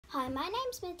Hi, my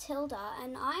name's Matilda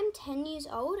and I'm 10 years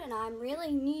old and I'm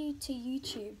really new to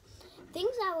YouTube.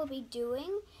 Things I will be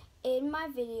doing in my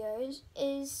videos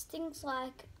is things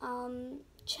like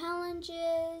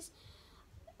challenges,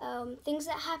 things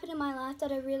that happen in my life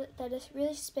that is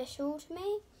really special to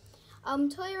me,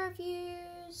 toy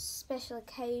reviews, special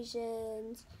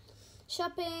occasions,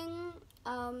 shopping,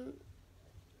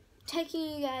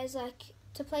 taking you guys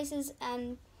to places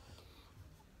and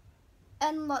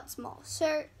lots more.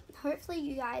 So hopefully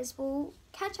you guys will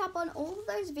catch up on all of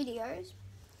those videos.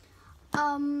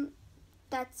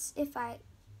 That's if I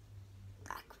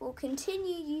will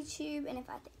continue YouTube and if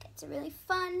I think it's a really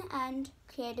fun and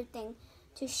creative thing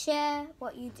to share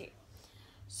what you do.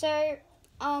 So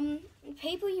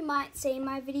people you might see in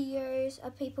my videos are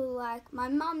people like my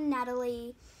mum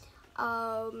Natalie,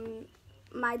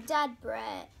 my dad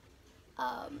Brett,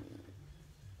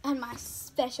 and my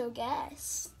special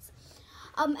guests,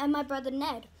 and my brother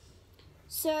Ned.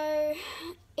 So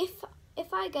if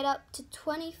I get up to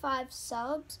 25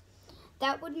 subs,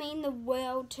 that would mean the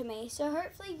world to me. So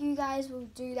hopefully you guys will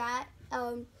do that,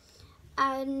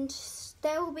 and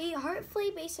there will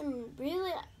hopefully be some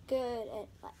really good and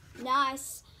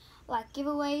nice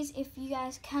giveaways if you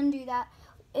guys can do that.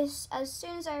 As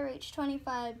soon as I reach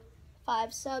 25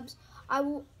 subs, I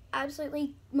will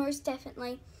absolutely most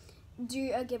definitely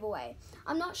do a giveaway.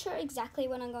 I'm not sure exactly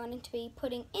when I'm going to be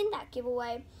putting in that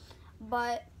giveaway,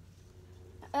 but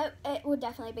it will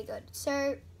definitely be good.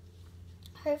 So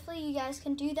hopefully you guys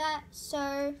can do that.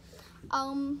 So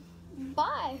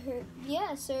bye.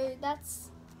 Yeah, so that's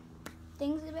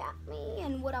things about me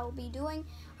and what I will be doing.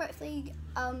 Hopefully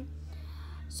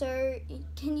so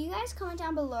can you guys comment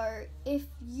down below if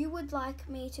you would like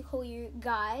me to call you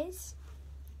guys,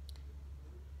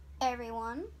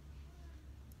 everyone,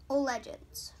 or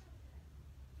legends.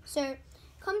 So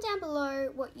comment down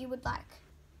below what you would like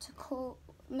to call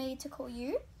me to call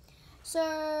you.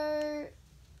 So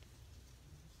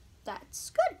that's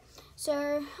good.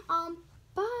 So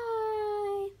bye.